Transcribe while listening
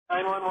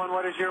911,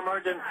 what is your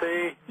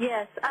emergency?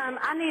 Yes,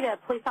 I need a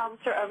police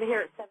officer over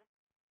here at 7th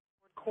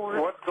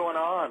Court. What's going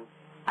on?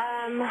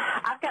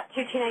 I've got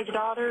 2 teenage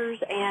daughters,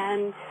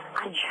 and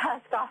I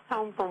just got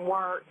home from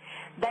work.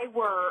 They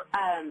were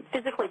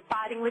physically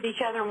fighting with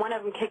each other, and one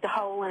of them kicked a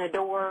hole in a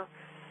door,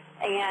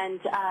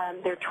 and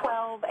they're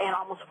 12 and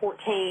almost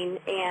 14,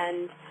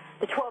 and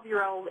the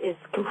 12-year-old is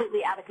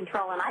completely out of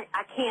control, and I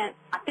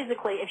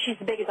physically, if she's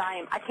as big as I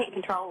am, I can't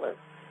control her.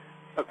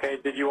 Okay,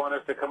 did you want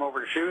us to come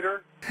over to shoot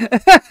her?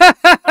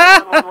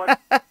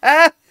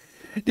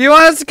 Do you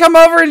want us to come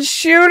over and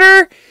shoot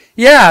her?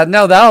 Yeah,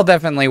 no, that'll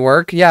definitely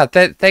work. Yeah,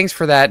 thanks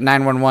for that,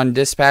 911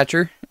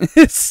 dispatcher.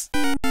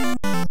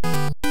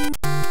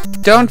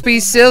 Don't be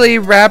silly,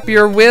 wrap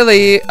your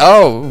willy.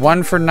 Oh,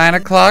 one for 9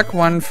 o'clock,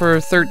 one for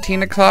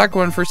 13 o'clock,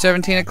 one for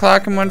 17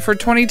 o'clock, and one for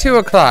 22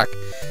 o'clock.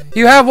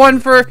 You have one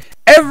for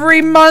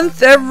every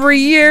month, every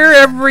year,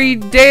 every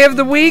day of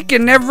the week,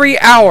 and every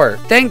hour.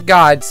 Thank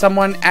God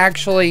someone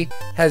actually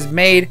has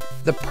made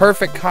the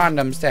perfect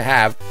condoms to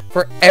have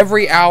for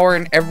every hour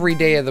and every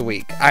day of the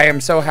week. I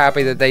am so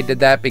happy that they did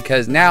that,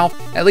 because now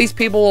at least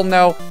people will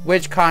know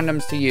which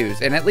condoms to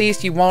use, and at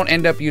least you won't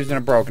end up using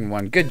a broken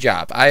one. Good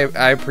job. I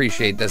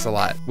appreciate this a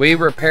lot. We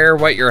repair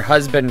what your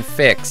husband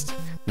fixed.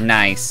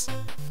 Nice.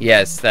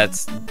 Yes,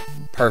 that's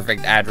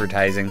perfect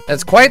advertising.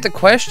 That's quite the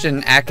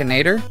question,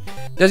 Akinator.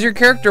 Does your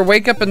character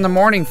wake up in the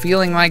morning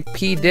feeling like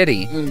P.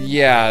 Diddy?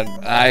 Yeah,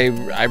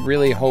 I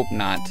really hope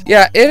not.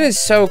 Yeah, it is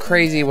so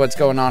crazy what's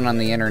going on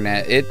the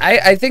internet.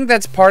 I think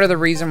that's part of the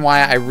reason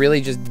why I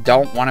really just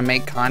don't want to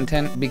make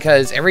content,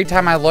 because every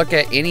time I look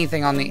at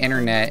anything on the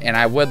internet and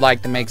I would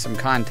like to make some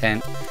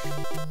content,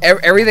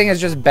 everything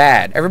is just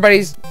bad.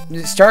 Everybody's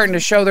starting to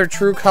show their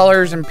true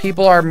colors, and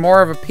people are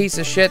more of a piece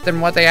of shit than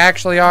what they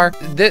actually are.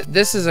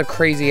 This is a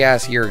crazy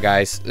ass year,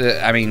 guys.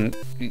 I mean,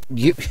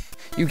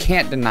 you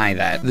can't deny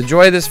that. The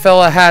joy this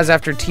fella has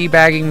after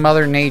teabagging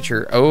Mother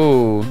Nature.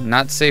 Oh,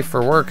 not safe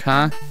for work,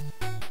 huh?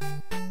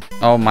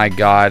 Oh my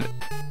God.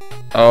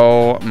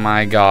 Oh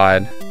my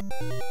God.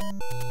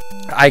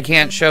 I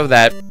can't show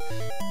that,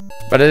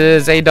 but it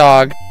is a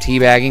dog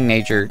teabagging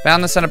nature.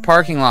 Found this in a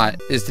parking lot.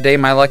 Is today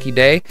my lucky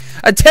day?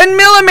 A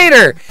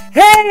 10mm!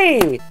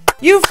 Hey!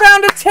 You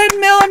found a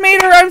 10mm!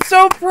 I'm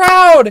so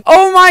proud!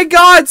 Oh my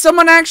God!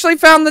 Someone actually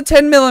found the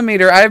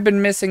 10mm! I've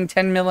been missing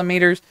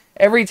 10mm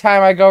every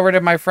time I go over to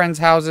my friends'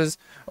 houses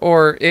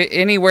or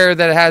anywhere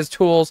that has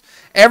tools.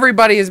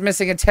 Everybody is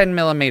missing a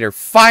 10mm.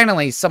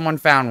 Finally, someone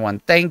found one.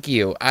 Thank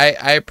you.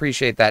 I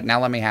appreciate that.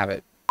 Now let me have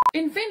it.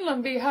 In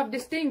Finland we have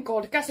this thing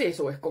called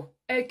käsisuihku,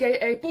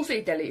 aka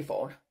pussy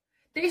telephone.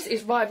 This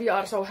is why we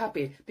are so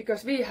happy,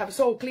 because we have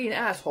so clean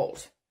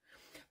assholes.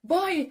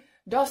 Why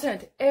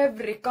doesn't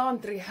every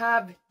country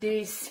have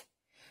this?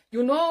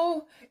 You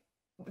know,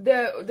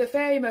 the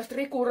famous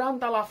Riku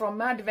Rantala from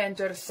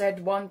Madventures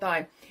said one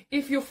time,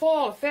 if you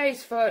fall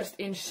face first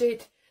in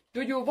shit,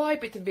 do you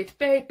wipe it with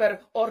paper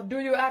or do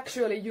you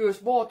actually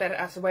use water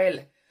as well?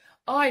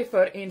 I,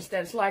 for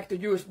instance, like to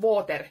use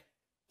water.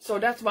 So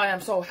that's why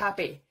I'm so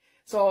happy.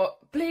 So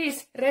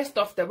please, rest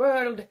of the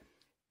world,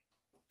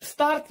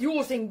 start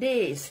using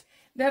these.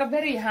 They're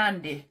very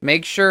handy.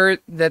 Make sure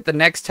that the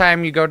next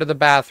time you go to the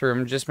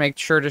bathroom, just make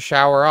sure to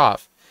shower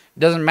off. It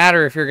doesn't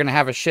matter if you're going to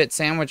have a shit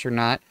sandwich or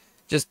not.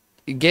 Just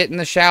get in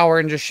the shower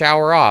and just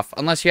shower off.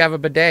 Unless you have a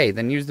bidet,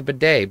 then use the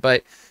bidet.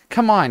 But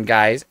come on,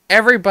 guys.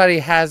 Everybody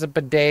has a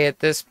bidet at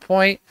this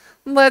point.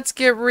 Let's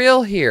get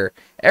real here.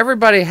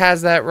 Everybody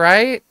has that,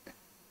 right?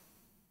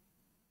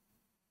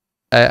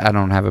 I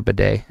don't have a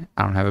bidet.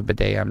 I don't have a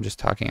bidet. I'm just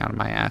talking out of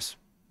my ass.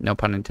 No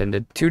pun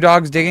intended. 2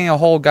 dogs digging a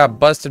hole got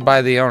busted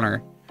by the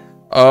owner.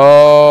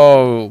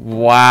 Oh,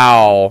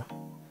 wow.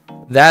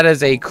 That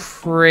is a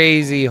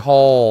crazy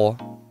hole.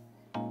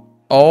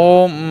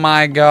 Oh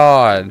my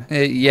God.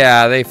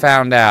 Yeah, they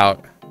found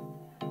out.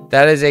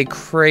 That is a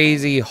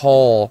crazy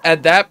hole.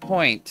 At that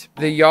point,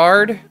 the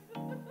yard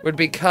would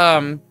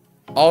become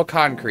all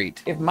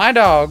concrete. If my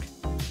dog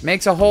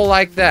makes a hole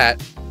like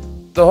that,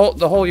 the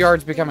whole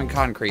yard's becoming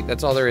concrete.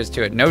 That's all there is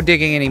to it. No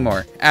digging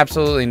anymore.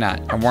 Absolutely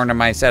not. I warned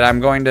him. I said, I'm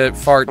going to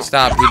fart.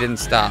 Stop. He didn't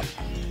stop.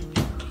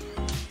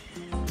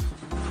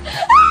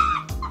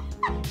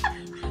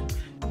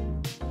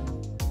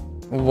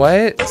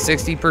 What?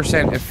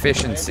 60%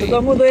 efficiency.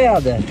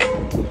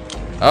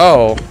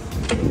 Oh.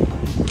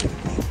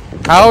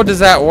 How does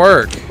that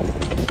work?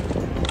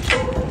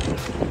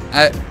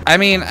 I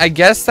mean, I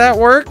guess that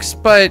works,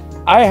 but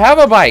I have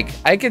a bike.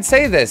 I could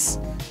say this.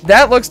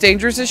 That looks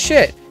dangerous as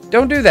shit.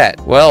 Don't do that.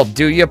 Well,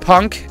 do you,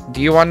 punk?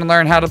 Do you want to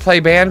learn how to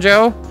play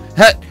banjo?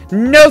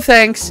 No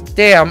thanks.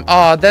 Damn.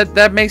 Aw,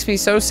 that makes me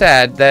so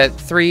sad that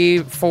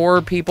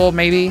 3-4 people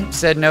maybe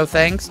said no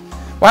thanks.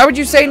 Why would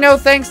you say no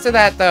thanks to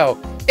that, though?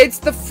 It's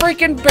the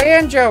freaking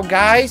banjo,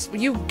 guys.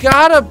 You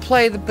gotta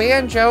play the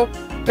banjo.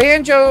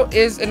 Banjo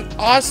is an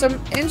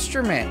awesome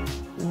instrument.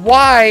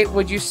 Why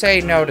would you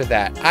say no to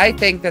that? I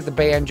think that the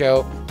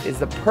banjo is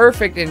the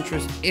perfect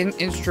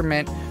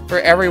instrument for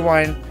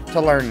everyone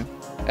to learn.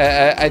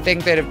 I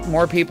think that if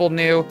more people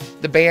knew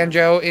the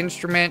banjo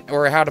instrument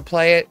or how to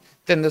play it,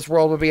 then this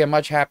world would be a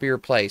much happier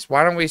place.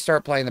 Why don't we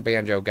start playing the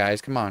banjo, guys?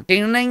 Come on.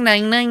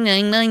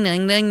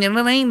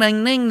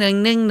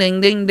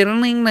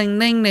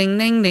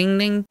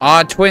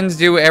 Aw, twins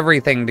do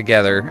everything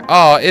together.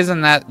 Oh,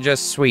 isn't that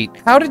just sweet?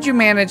 How did you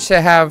manage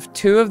to have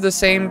two of the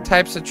same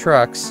types of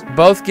trucks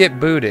both get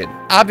booted?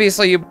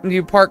 Obviously,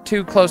 you parked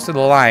too close to the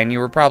line. You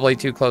were probably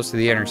too close to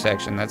the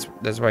intersection.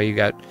 That's why you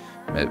got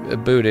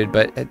booted,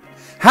 but...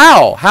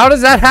 How? How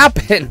does that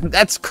happen?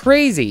 That's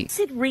crazy.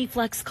 Acid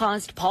reflux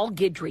caused Paul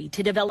Guidry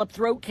to develop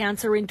throat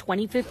cancer in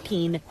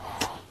 2015.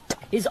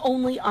 His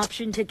only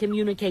option to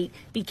communicate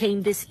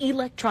became this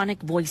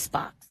electronic voice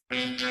box. The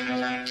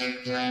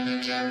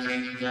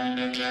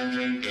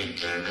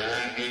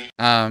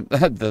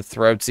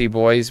Throatsy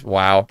Boys.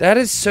 Wow. That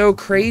is so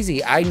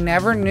crazy. I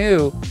never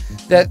knew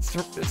that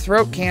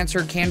throat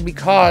cancer can be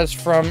caused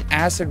from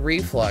acid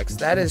reflux.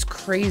 That is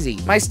crazy.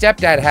 My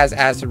stepdad has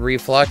acid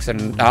reflux,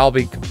 and I'll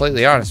be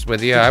completely honest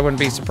with you, I wouldn't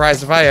be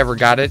surprised if I ever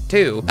got it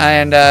too.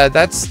 And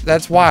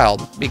that's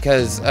wild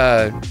because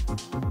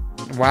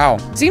wow.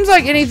 Seems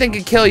like anything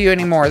could kill you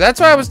anymore. That's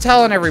what I was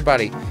telling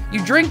everybody.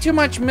 You drink too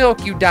much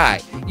milk, you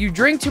die. You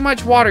drink too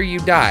much water, you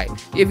die.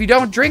 If you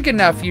don't drink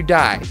enough, you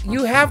die.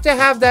 You have to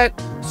have that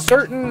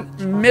certain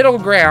middle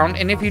ground,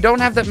 and if you don't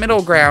have that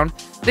middle ground,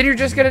 then you're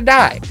just gonna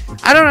die.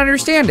 I don't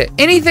understand it.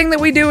 Anything that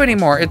we do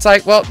anymore, it's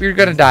like, well, you're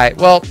gonna die.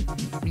 Well,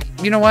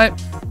 you know what?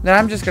 Then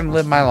I'm just gonna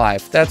live my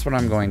life. That's what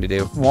I'm going to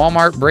do.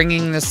 Walmart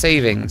bringing the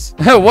savings.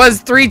 It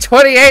was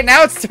 $3.28,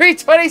 now it's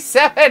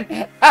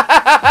 $3.27.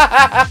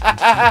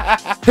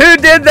 Who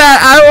did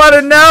that? I want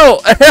to know.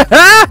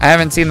 I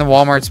haven't seen the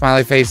Walmart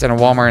smiley face in a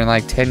Walmart in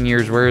like 10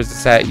 years. Where is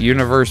this at?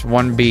 Universe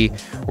 1B,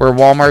 where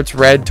Walmart's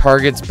red,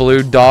 Target's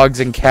blue, dogs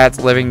and cats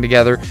living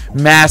together.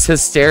 Mass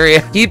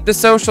hysteria. Keep the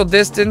social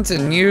distance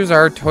and use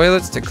our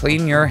toilets to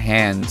clean your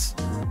hands.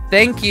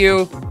 Thank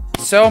you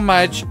so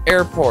much,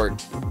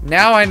 airport.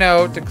 Now I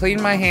know to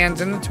clean my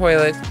hands in the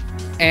toilet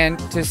and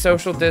to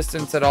social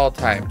distance at all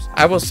times.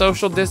 I will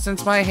social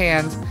distance my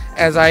hands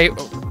as I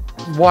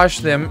wash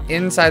them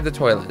inside the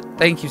toilet.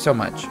 Thank you so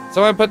much.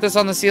 So I put this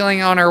on the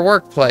ceiling on our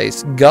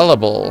workplace.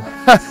 Gullible.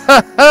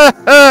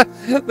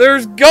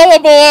 There's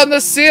Gullible on the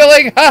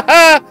ceiling.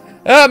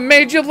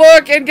 Made you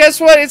look, and guess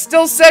what? It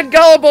still said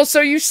Gullible,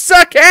 so you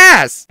suck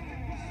ass.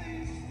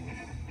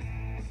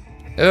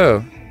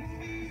 Ew.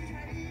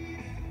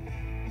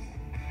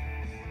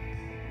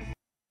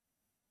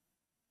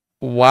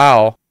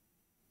 Wow.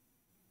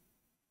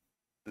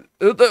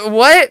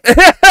 What?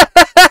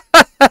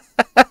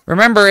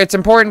 Remember, it's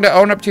important to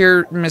own up to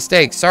your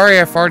mistakes. Sorry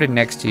I farted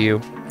next to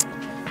you.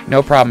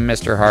 No problem,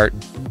 Mr. Hart.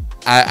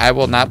 I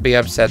will not be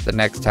upset the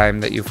next time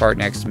that you fart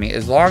next to me,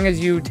 as long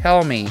as you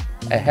tell me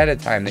ahead of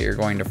time that you're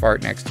going to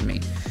fart next to me.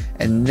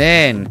 And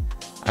then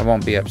I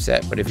won't be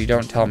upset. But if you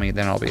don't tell me,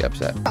 then I'll be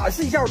upset.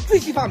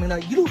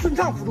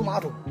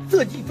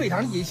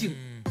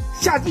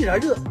 夏季燃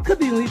热，特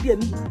别容易便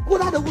秘，过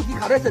大的物体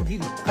卡在身体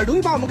里，很容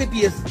易把我们给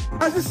憋死。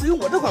但是使用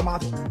我这款马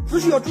桶，只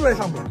需要坐在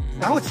上面，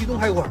然后启动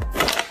开关，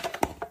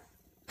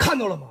看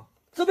到了吗？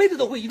这辈子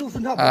都会一路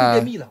顺畅，不会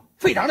便秘了，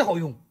非常的好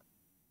用。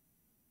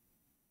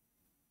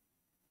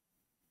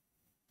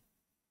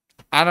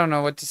I don't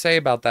know what to say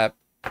about that.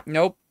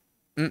 Nope.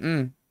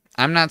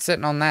 I'm not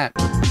sitting on that.